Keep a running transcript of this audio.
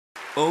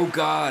Oh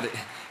God,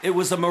 it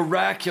was a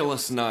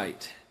miraculous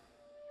night.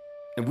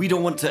 And we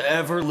don't want to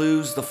ever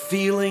lose the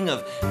feeling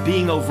of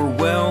being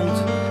overwhelmed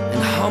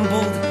and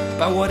humbled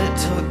by what it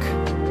took,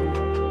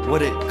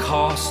 what it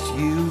cost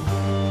you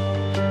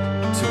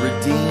to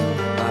redeem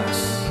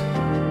us.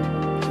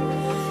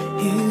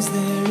 Is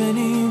there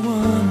any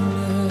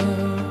wonder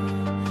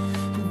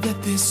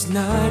that this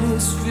night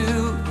is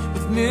filled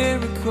with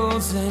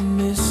miracles and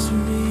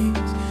mysteries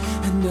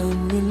and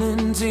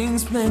unrelenting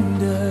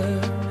splendor?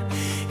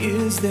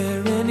 Is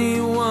there any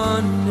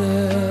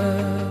wonder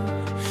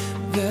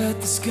that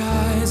the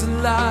sky is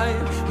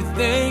alive with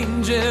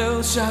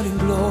angels shouting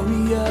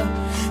Gloria?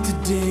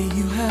 Today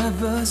you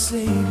have a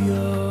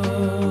Savior.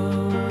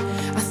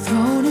 Our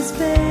throne is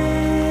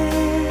bare,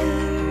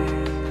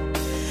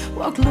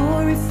 while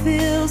glory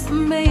fills the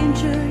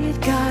manger.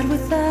 Yet God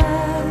with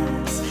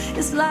us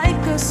is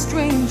like a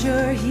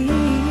stranger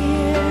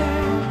here.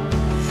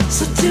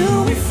 So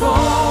do we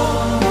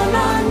fall on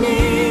our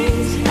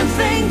knees and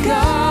thank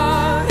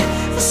God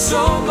for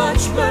so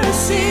much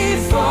mercy?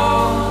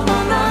 Fall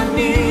on our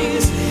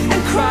knees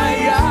and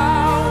cry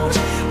out,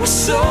 we're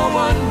so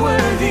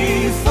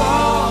unworthy.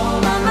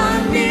 Fall on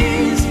our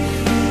knees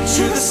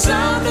to the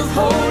sound of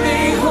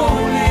holy,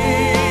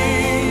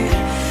 holy,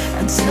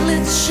 until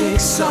it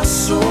shakes our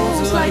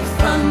souls like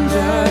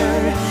thunder.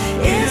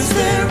 Is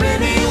there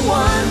any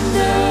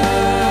wonder?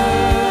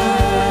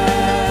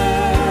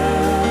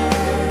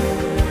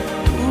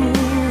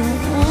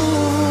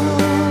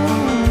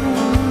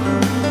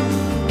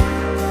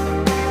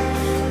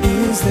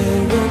 Is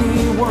there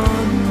any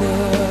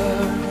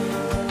wonder?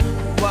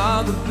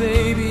 While the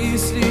baby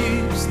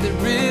sleeps,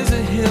 there is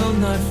a hill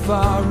not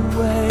far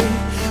away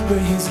where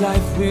his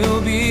life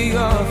will be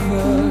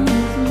offered.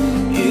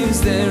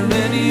 Is there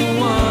any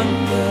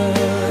wonder?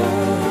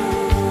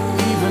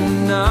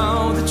 Even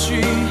now the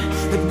tree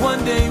that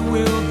one day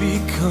will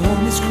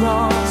become his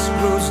cross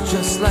grows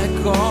just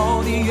like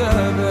all the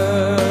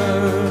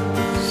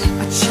others.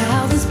 A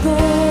child is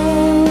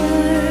born,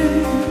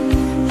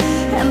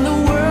 and the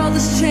world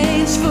is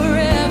changed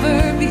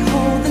forever.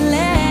 Behold the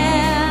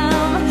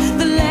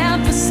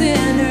Lamb for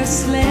sinners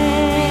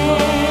slain.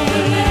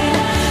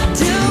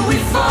 Do we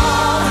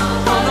fall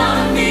on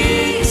our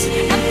knees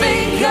and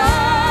thank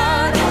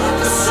God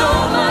for so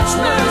much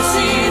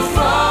mercy?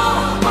 Fall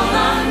on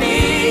our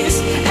knees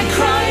and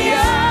cry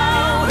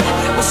out,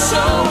 we're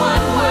so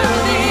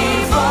unworthy.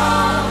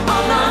 Fall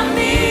on our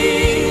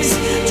knees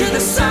to the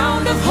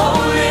sound of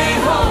holy,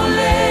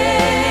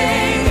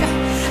 holy,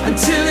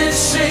 until it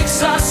shakes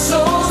our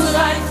souls